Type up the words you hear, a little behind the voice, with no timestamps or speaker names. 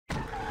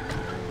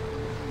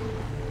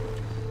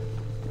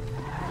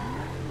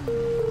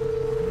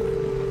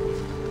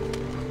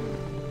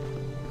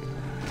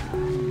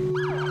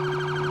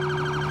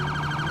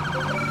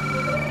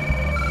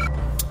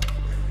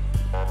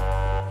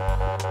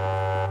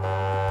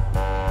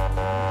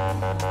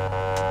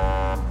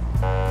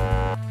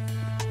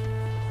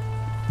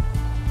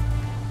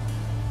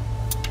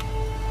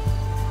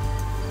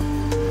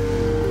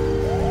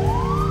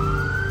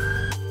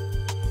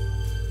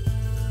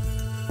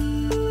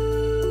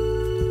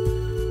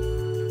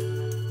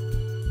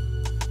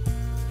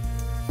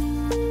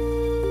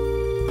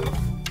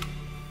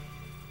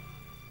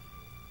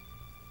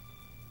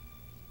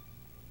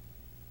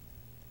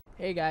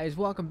Hey guys,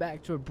 welcome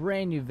back to a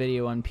brand new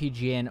video on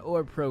PGN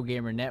or Pro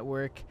Gamer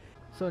Network.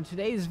 So in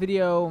today's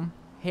video,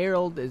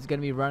 Harold is going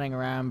to be running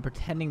around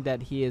pretending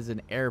that he is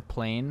an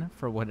airplane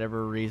for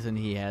whatever reason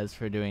he has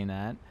for doing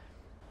that. And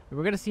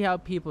we're going to see how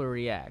people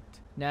react.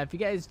 Now if you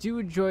guys do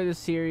enjoy this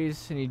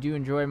series and you do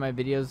enjoy my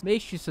videos,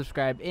 make sure you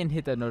subscribe and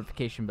hit that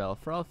notification bell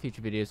for all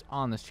future videos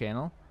on this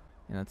channel.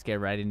 And let's get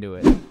right into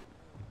it.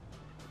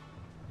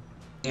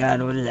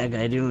 God, what is that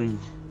guy doing?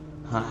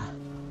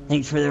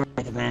 Thanks for the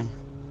ride, man.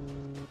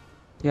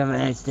 You have a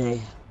nice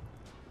day.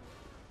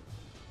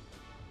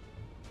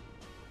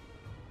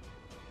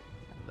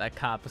 That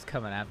cop is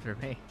coming after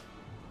me.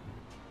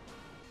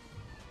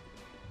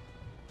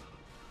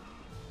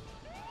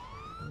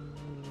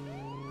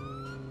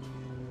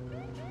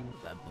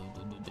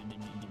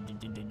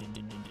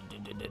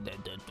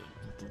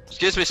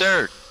 Excuse me,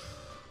 sir.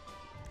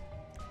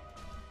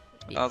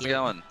 How's it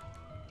going?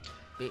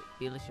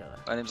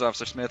 My name's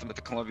Officer Smith. I'm at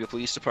the Columbia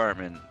Police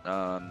Department.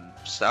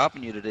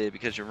 Stopping you today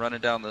because you're running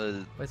down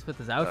the What's with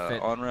this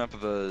outfit? on-ramp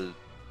of a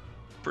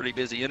pretty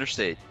busy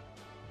interstate.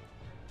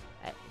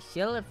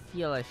 I'm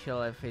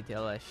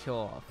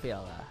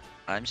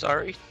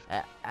sorry?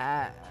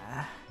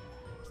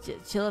 So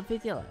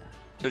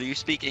do you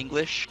speak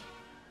English?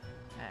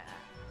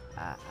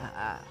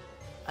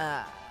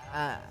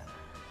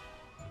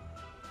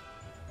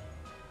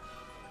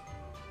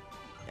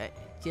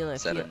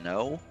 Is that a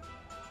no?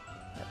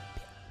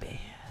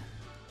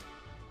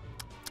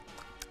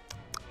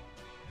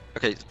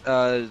 Okay,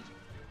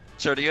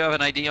 sir, do you have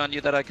an ID on you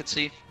that I could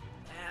see?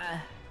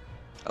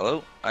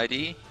 Hello?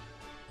 ID?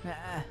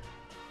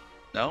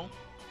 No?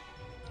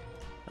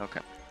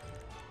 Okay.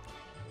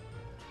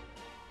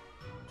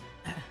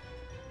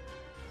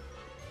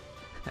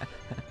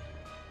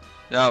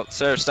 No,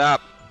 sir,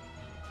 stop.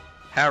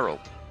 Harold.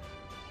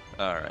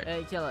 Alright.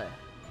 Hey, killer.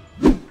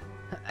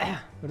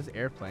 What is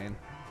airplane?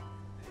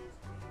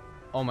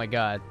 Oh my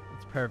god,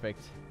 it's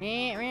perfect.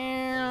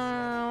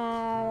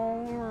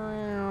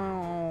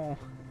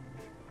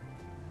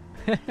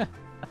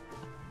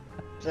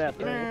 That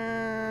thing?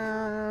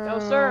 No,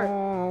 sir.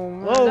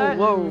 Whoa,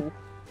 whoa.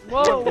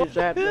 Whoa. What is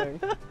that thing?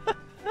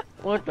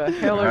 What the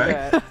hell is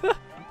Alright. that?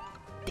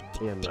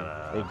 Yeah,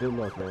 man. Hey, good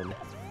luck, man.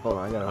 Hold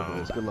on, I gotta open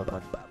this. Good luck,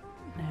 man.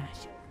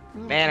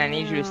 Man, I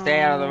need you to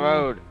stay out of the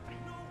road.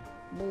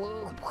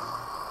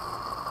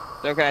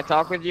 So can I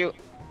talk with you?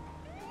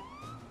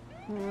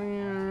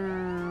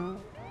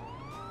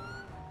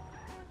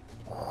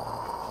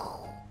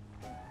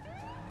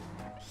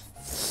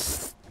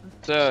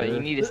 Sir, you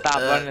need to stop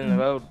running the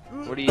road.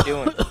 What are you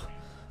doing?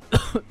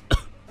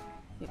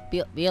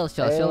 Hey,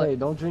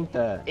 don't drink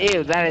that.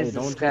 Ew, that is Hey,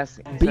 don't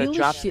disgusting. Bill So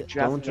drop, shit.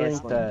 drop Don't the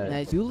gas drink line.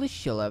 that. Do you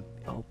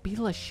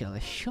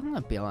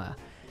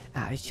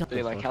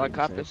like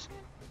helicopters?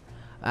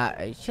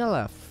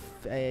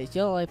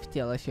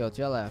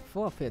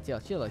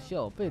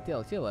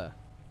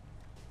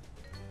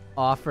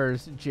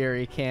 Offers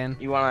jerry can.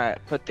 You wanna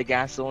put the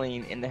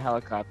gasoline in the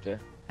helicopter?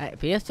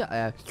 Is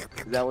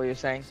that what you're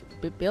saying?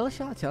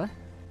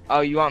 Oh,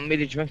 you want me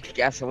to drink the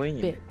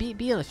gasoline? No,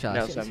 so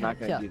I'm not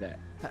gonna do that.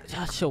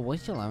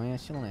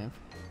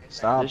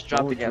 Stop. Just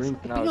drop the Don't gas.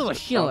 drink. No,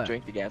 just don't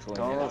drink the gasoline.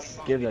 Don't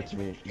give that to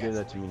me. Give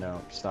that to me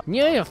now. Stop.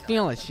 Yeah, you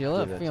feel it,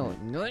 Sheila. Give that Feel to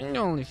it. No,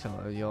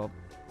 yo.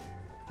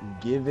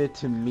 Give it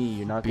to me.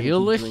 You're not gonna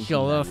Feel keep it, drinking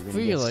Sheila. that. You're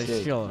gonna Feel get it,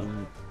 sick. Sheila.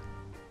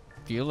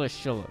 Feel it,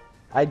 Sheila.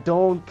 I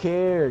don't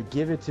care.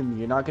 Give it to me.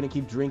 You're not gonna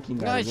keep drinking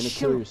that. God, You're gonna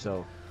Sheila. kill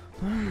yourself.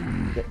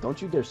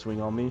 Don't you dare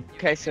swing on me.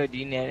 Okay, so do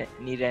you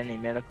need any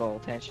medical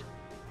attention?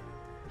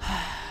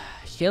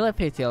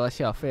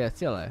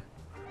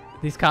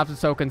 These cops are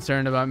so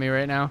concerned about me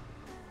right now.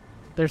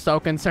 They're so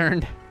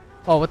concerned.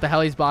 Oh, what the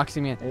hell? He's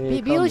boxing me in.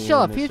 Hey, Feel come it, here,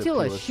 Sheila. Mr.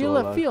 Feel it,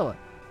 Sheila. Pilasola. Feel it.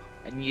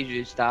 I need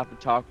you to stop and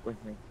talk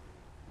with me.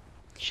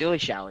 Shilly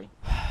shally.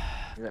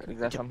 Is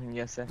that something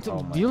you said?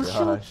 Oh my Feel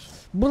Sheila. gosh.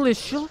 Bullet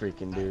This Sheila.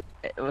 freaking dude.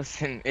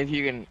 Listen, if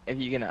you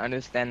can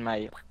understand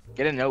my,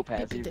 get a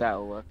notepad. See if that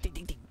will work.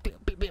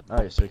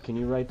 Alright, so can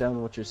you write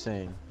down what you're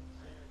saying?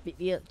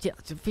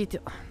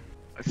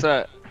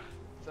 So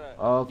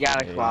Okay. you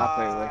gotta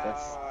cooperate with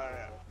us,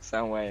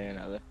 some way or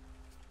another.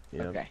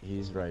 Yep, Okay.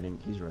 he's writing.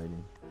 He's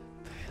writing.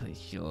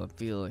 Sheila,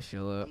 feel it,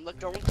 Sheila. Look,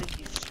 don't think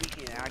he's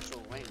speaking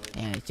actual language.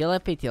 Yeah,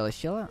 Sheila, Sheila,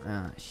 Sheila.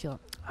 Sheila.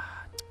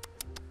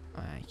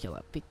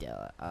 Sheila,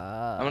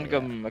 I'm gonna go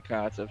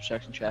McKenna to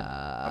obstruction traffic.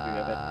 I'll be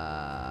right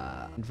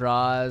back.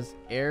 Draws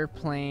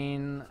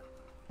airplane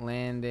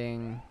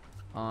landing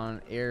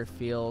on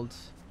airfield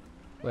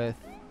with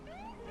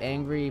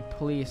angry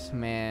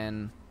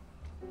policeman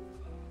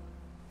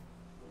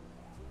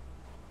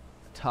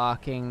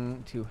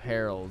talking to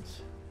Harold.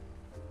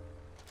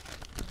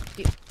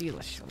 Feel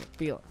it,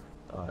 feel it.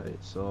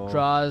 Alright, so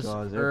Draws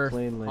Earth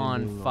airplane on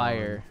landing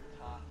fire.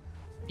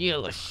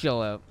 Feel it,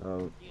 chill out.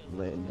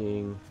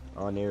 Landing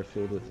on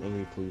airfield with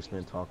angry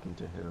policeman talking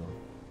to Harold.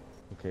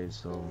 Okay,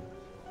 so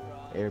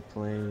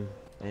airplane,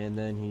 and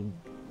then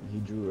he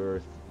drew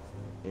Earth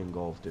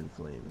engulfed in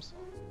flames.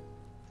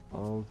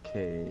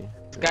 Okay.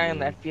 This guy on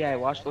the FBI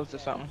watch list or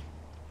something?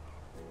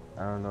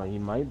 I don't know. He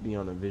might be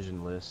on a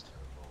vision list.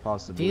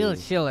 Possibly. Yeah.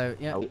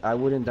 I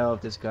wouldn't doubt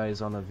if this guy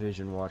is on a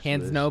vision watch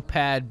Hands list.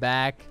 notepad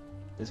back.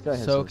 This guy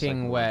has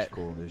soaking some wet.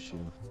 psychological issue.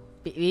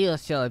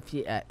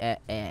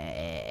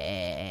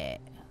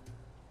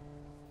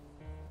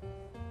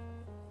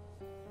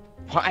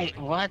 Why?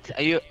 What?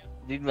 Are you?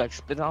 Did you like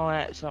spit on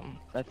that or something?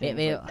 That thing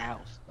like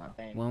douse.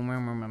 You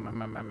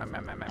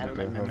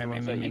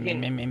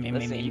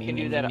can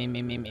do that.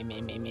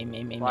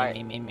 Why are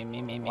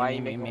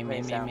you making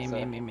me sound so?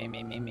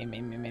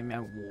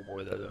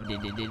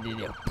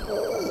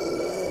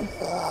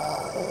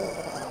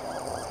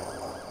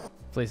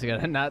 Please, I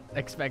gotta not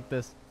expect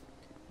this.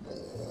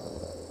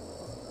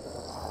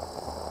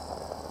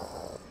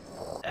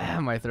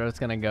 My throat's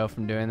gonna go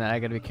from doing that. I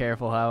gotta be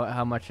careful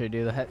how much I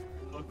do that.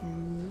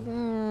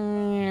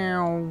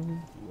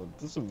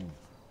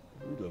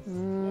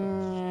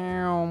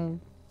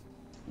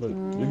 Who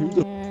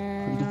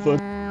the fuck?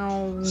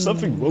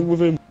 Something wrong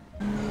with him.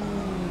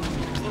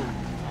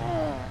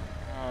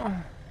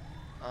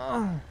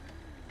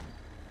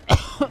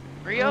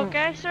 Are you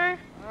okay, sir?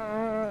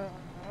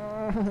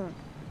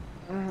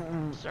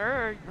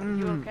 Sir, are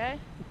you okay?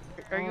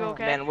 Are you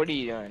okay? Man, what are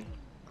you doing?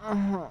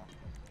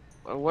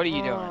 What are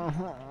you doing?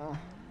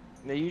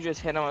 Did you just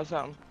hit him or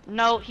something?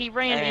 No, he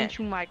ran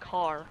into my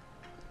car.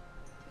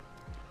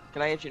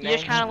 Can I get your name? He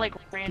just kind of like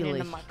ran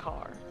into my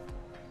car.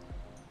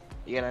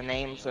 You got a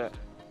name, sir?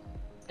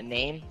 A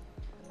name?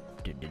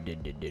 Oh,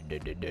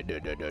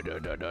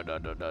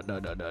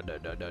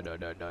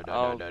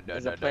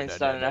 is the plane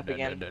starting up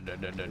again?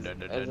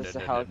 Or is this a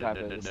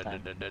helicopter this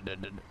time?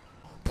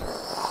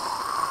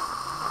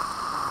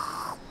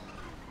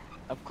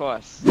 Of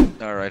course.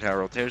 Alright,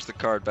 Harold, here's the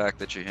card back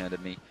that you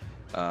handed me.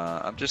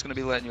 I'm just going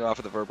to be letting you off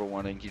with a verbal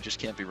warning. You just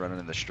can't be running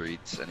in the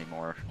streets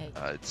anymore.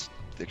 It's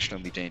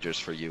extremely dangerous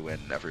for you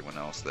and everyone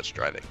else that's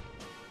driving.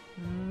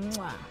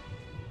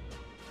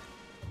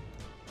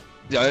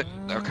 Yeah,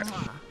 okay.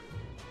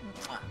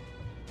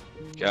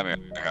 Come here,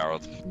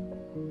 Harold.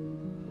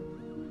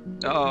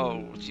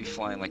 Oh, you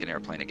flying like an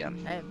airplane again.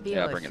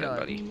 Yeah, bring it in,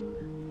 buddy.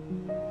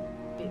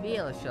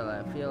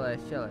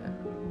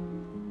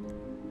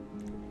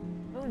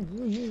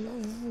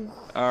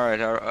 Alright,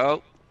 Harold.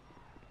 Oh.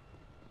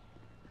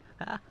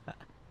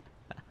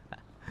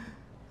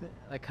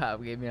 The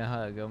cop gave me a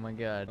hug. Oh my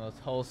god. Most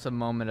wholesome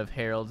moment of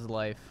Harold's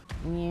life.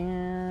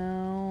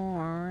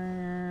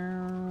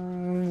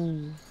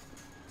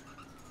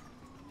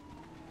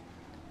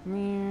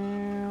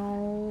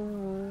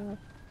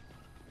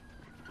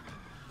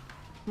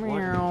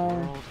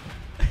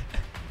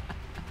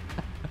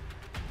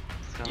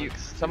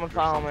 Someone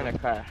follow him in a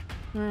car.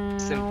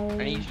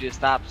 I need you to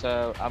stop,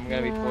 so I'm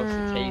gonna be forced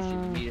to chase you. You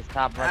need to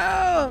stop running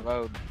on the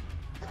road.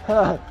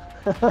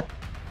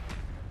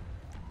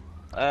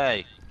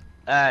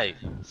 Hey,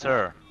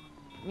 sir.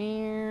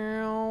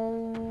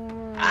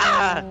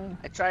 Ah!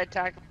 I tried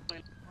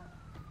tackling.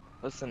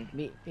 Listen,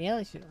 do What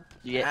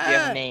you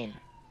have a name?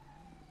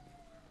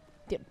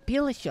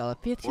 What is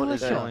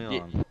going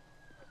on?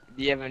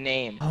 Do you have a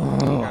name?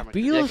 Oh,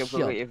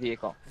 Your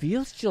vehicle.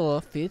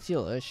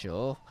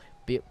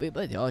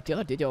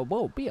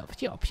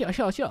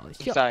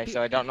 Sorry,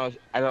 so I don't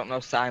know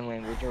sign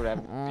language or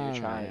whatever you're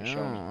trying to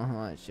show me.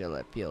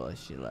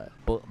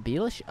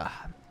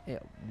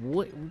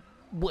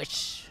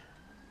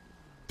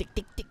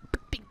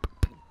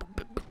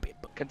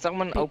 Can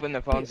someone open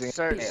the phones and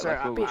Sir,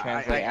 Google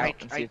Translate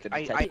out and see if it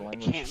detects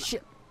language?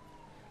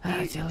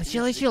 I don't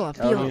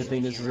even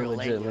think this is a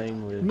legit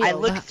language. I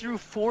looked through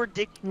 4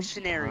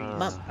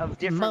 dictionaries of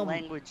different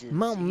languages.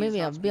 I'm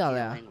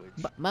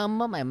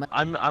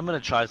gonna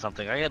try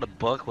something. I got a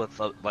book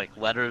with like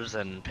letters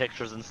and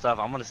pictures and stuff.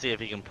 I'm gonna see if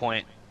he can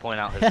point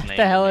out his name. What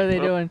the hell are they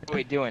doing? What are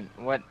we doing?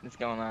 What is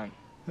going on?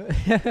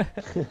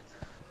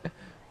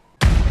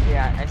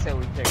 Yeah, I said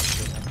we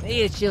fixed it.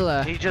 Hey,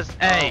 Sheila. He just,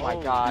 Oh my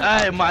god.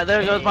 Hey,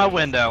 there goes my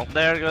window.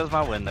 There goes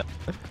my window.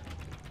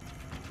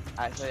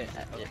 I said,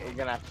 you're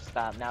gonna have to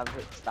stop. Now,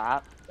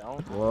 stop.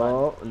 Don't.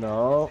 Whoa,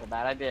 no. That's a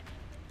bad idea.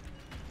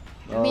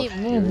 Oh,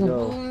 here we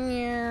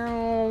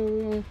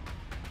go.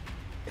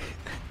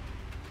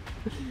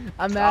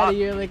 I'm out of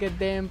here like a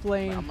damn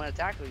plane. I'm gonna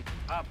tackle you.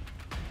 Stop.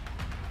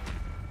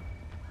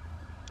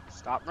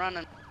 Stop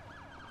running.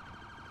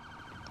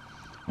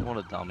 What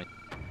a dummy.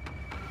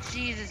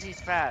 Jesus, he's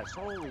fast.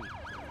 Holy.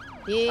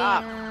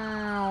 Yeah.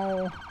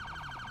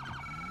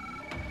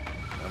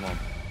 Come on.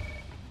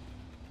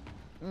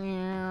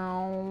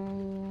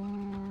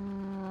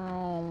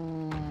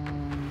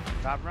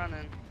 Stop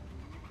running.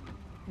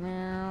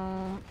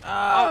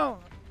 Oh.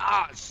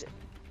 Ah, shit.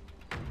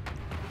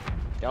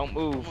 Don't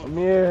move. Come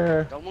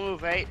here. Don't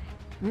move, right?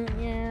 Oh my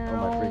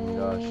freaking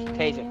gosh.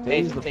 Taser.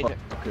 Tase the Taser.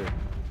 fucker.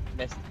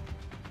 Missed.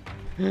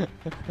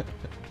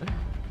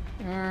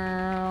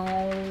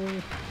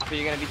 So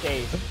you're gonna be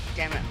tased.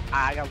 Damn it.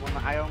 I got one.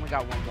 I only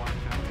got one more. I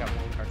only got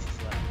one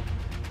cartridge left.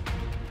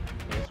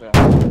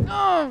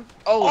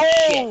 Oh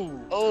shit.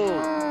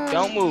 Oh.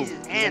 Don't move.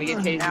 Jesus, You're gonna get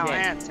tased now,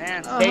 again.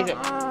 hands. Taser.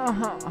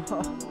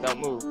 Don't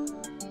move.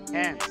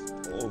 Hands.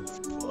 Oh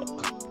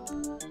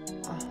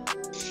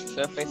fuck.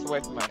 Sir, face away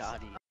from us. God,